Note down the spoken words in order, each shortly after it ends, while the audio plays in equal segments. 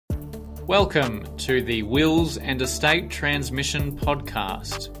Welcome to the Wills and Estate Transmission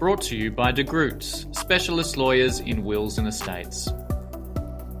Podcast, brought to you by Groots, specialist lawyers in wills and estates.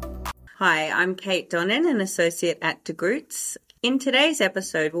 Hi, I'm Kate Donnan, an associate at Groots. In today's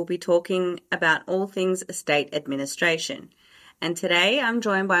episode, we'll be talking about all things estate administration. And today I'm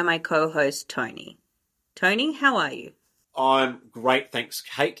joined by my co-host, Tony. Tony, how are you? I'm great, thanks,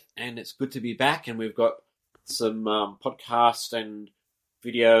 Kate, and it's good to be back. And we've got some podcasts and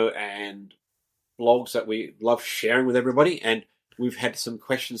video and blogs that we love sharing with everybody. And we've had some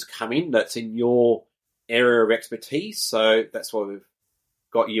questions come in that's in your area of expertise. So that's why we've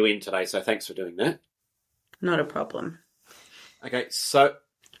got you in today. So thanks for doing that. Not a problem. Okay, so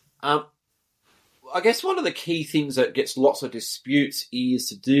I guess one of the key things that gets lots of disputes is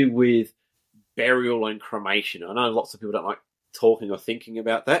to do with burial and cremation. I know lots of people don't like talking or thinking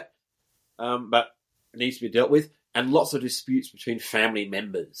about that, but it needs to be dealt with, and lots of disputes between family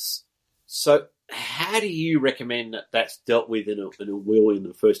members. So how do you recommend that that's dealt with in a will in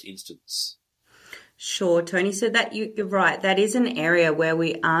the first instance? Sure, Tony. So that you're right. That is an area where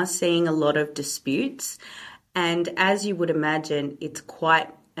we are seeing a lot of disputes. And as you would imagine, it's quite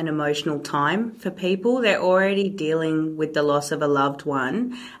an emotional time for people. They're already dealing with the loss of a loved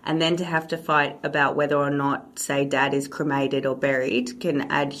one, and then to have to fight about whether or not, say, dad is cremated or buried can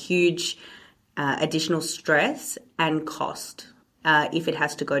add huge additional stress and cost if it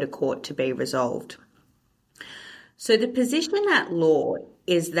has to go to court to be resolved. So the position at law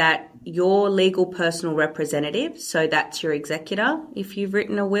is that your legal personal representative, so that's your executor if you've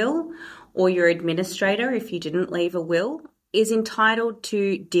written a will, or your administrator if you didn't leave a will, is entitled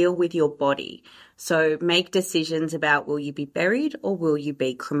to deal with your body. So make decisions about will you be buried or will you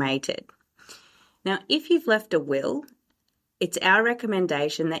be cremated. Now, if you've left a will, it's our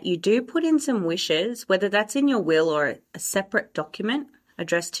recommendation that you do put in some wishes, whether that's in your will or a separate document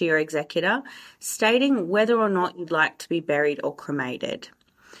addressed to your executor, stating whether or not you'd like to be buried or cremated.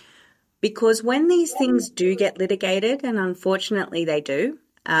 Because when these things do get litigated, and unfortunately they do,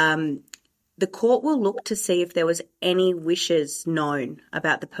 the court will look to see if there was any wishes known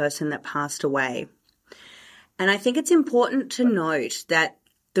about the person that passed away. And I think it's important to note that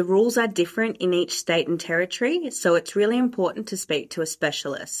the rules are different in each state and territory, so it's really important to speak to a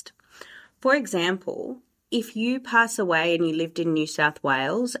specialist. For example, if you pass away and you lived in New South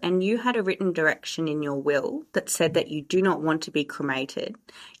Wales and you had a written direction in your will that said that you do not want to be cremated,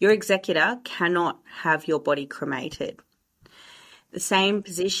 your executor cannot have your body cremated. The same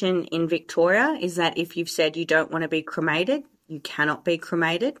position in Victoria is that if you've said you don't want to be cremated, you cannot be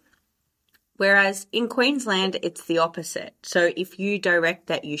cremated. Whereas in Queensland, it's the opposite. So if you direct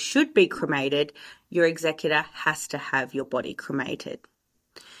that you should be cremated, your executor has to have your body cremated.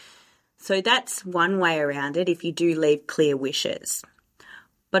 So that's one way around it if you do leave clear wishes.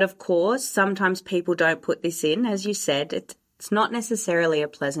 But of course, sometimes people don't put this in. As you said, it's not necessarily a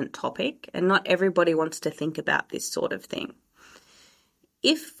pleasant topic, and not everybody wants to think about this sort of thing.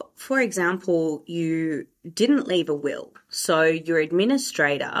 If, for example, you didn't leave a will, so your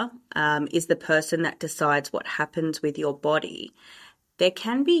administrator is the person that decides what happens with your body, there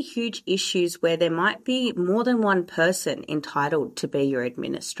can be huge issues where there might be more than one person entitled to be your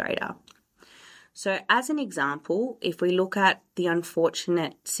administrator. So as an example, if we look at the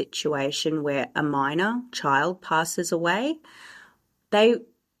unfortunate situation where a minor child passes away, they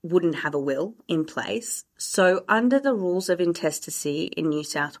wouldn't have a will in place. So under the rules of intestacy in New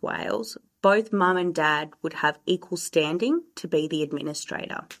South Wales, both mum and dad would have equal standing to be the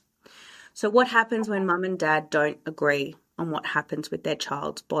administrator. So what happens when mum and dad don't agree on what happens with their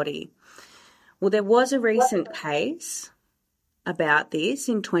child's body? Well, there was a recent case about this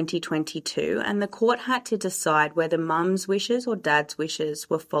in 2022, and the court had to decide whether mum's wishes or dad's wishes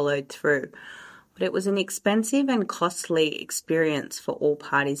were followed through. But it was an expensive and costly experience for all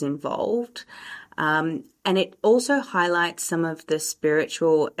parties involved. And it also highlights some of the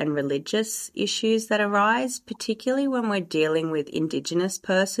spiritual and religious issues that arise, particularly when we're dealing with Indigenous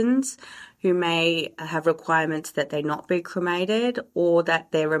persons who may have requirements that they not be cremated or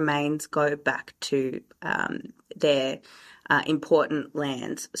that their remains go back to their important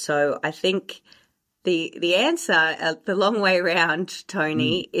lands. So I think the answer, the long way around,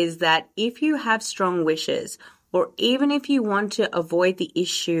 Tony, is that if you have strong wishes, or even if you want to avoid the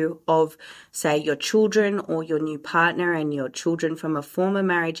issue of, say, your children or your new partner and your children from a former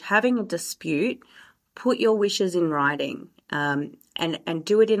marriage having a dispute, put your wishes in writing and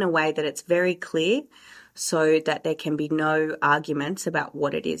do it in a way that it's very clear so that there can be no arguments about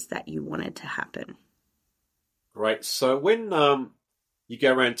what it is that you wanted to happen. Great. So when you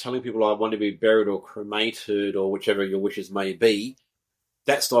go around telling people I want to be buried or cremated or whichever your wishes may be,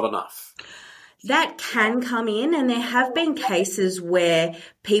 that's not enough. That can come in, and there have been cases where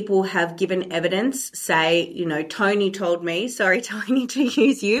people have given evidence, say, Tony told me, sorry, Tony, to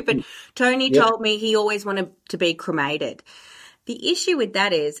use you, but Tony told me he always wanted to be cremated. The issue with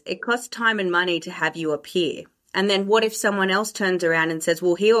that is it costs time and money to have you appear. And then what if someone else turns around and says,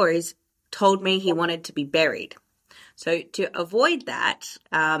 well, he always told me he wanted to be buried. So to avoid that,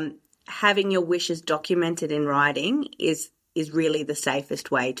 having your wishes documented in writing is really the safest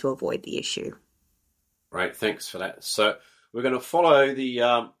way to avoid the issue. Right, thanks for that. So we're going to follow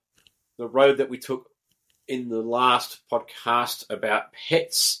the road that we took in the last podcast about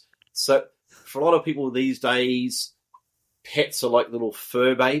pets. So for a lot of people these days, pets are like little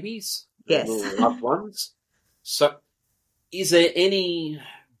fur babies, yes, little loved ones. So is there any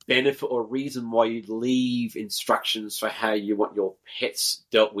benefit or reason why you'd leave instructions for how you want your pets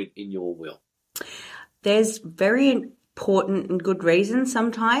dealt with in your will? There's very important and good reasons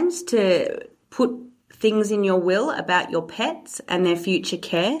sometimes to put things in your will about your pets and their future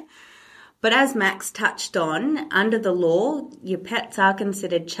care. But as Max touched on, under the law, your pets are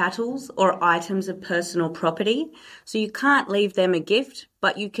considered chattels or items of personal property. So you can't leave them a gift,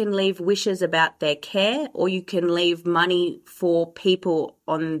 but you can leave wishes about their care, or you can leave money for people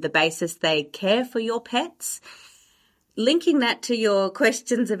on the basis they care for your pets. Linking that to your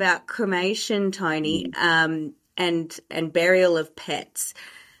questions about cremation, Tony, and burial of pets,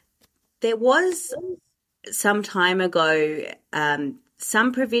 there was some time ago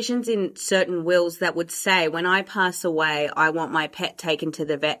some provisions in certain wills that would say, when I pass away, I want my pet taken to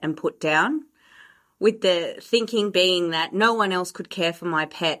the vet and put down, with the thinking being that no one else could care for my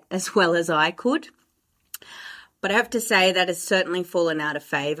pet as well as I could. But I have to say that has certainly fallen out of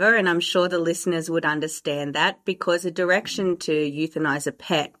favour, and I'm sure the listeners would understand that, because a direction to euthanize a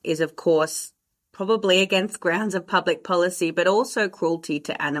pet is, of course, probably against grounds of public policy, but also cruelty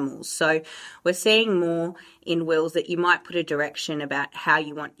to animals. So we're seeing more in wills that you might put a direction about how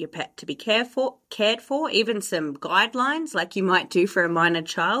you want your pet to be cared for, even some guidelines like you might do for a minor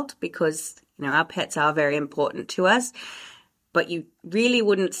child, because our pets are very important to us. But you really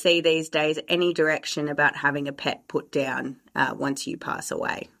wouldn't see these days any direction about having a pet put down once you pass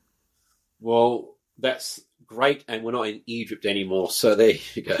away. Well, that's great, and we're not in Egypt anymore, so there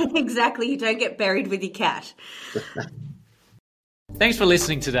you go. Exactly, you don't get buried with your cat. Thanks for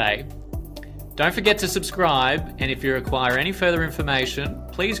listening today. Don't forget to subscribe, and if you require any further information,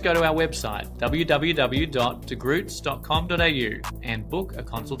 please go to our website, www.degroots.com.au, and book a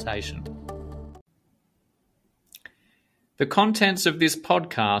consultation. The contents of this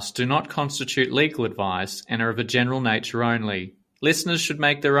podcast do not constitute legal advice and are of a general nature only. Listeners should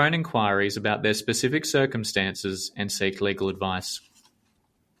make their own inquiries about their specific circumstances and seek legal advice.